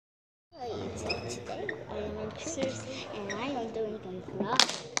So today I am in church and I am doing a vlog.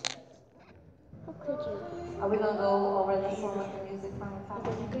 How could you? Are we gonna go over the song with the music from the top?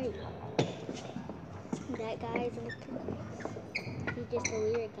 I'm doing great. That guy is in the picture. He's just a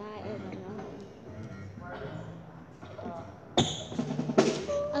weird guy. I don't know him.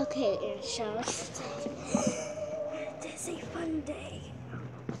 Okay, and so this is a fun day.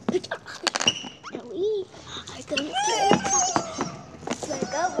 And we are going to let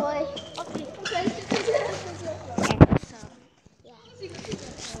go, boy. Okay. And so, yeah.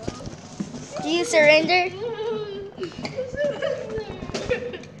 Do you surrender?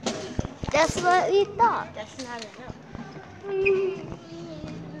 That's what we thought. That's not enough.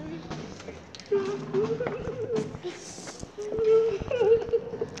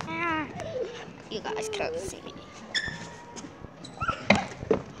 You guys can't see me.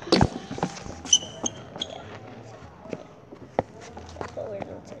 That's what we're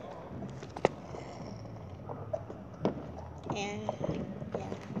doing today. And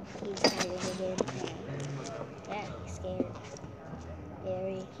yeah, he's hiding again. And yeah, he's scared.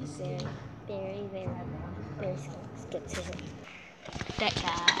 Very scared. Very scared to him. That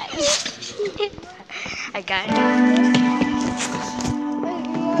guy. I got him.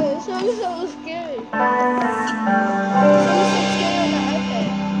 It's so scary.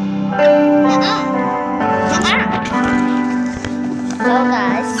 So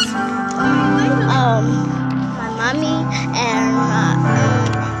guys, my mommy and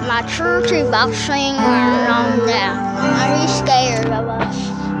my church is boxing around there. He's scared of us.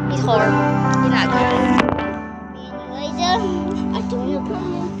 He's horrible. He's not good. Me and Elijah are doing a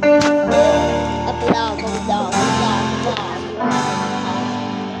vlog.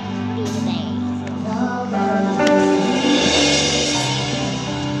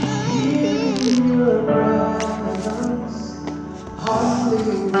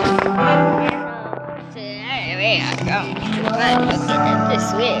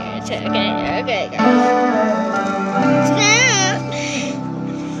 Okay, guys. Snap!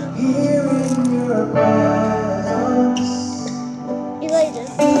 Elijah.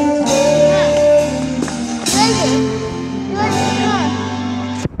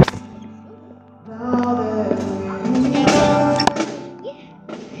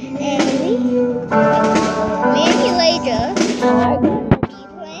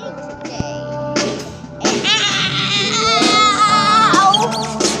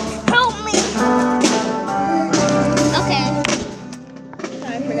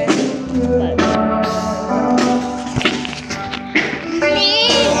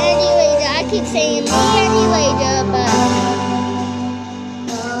 Keep saying me and Elijah, but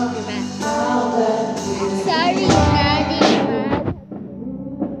you're back. Sorry, Daddy.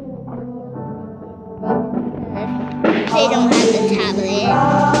 They don't have the tablet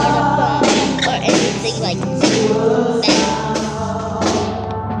or the phone or anything like that.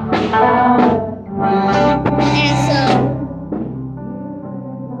 And so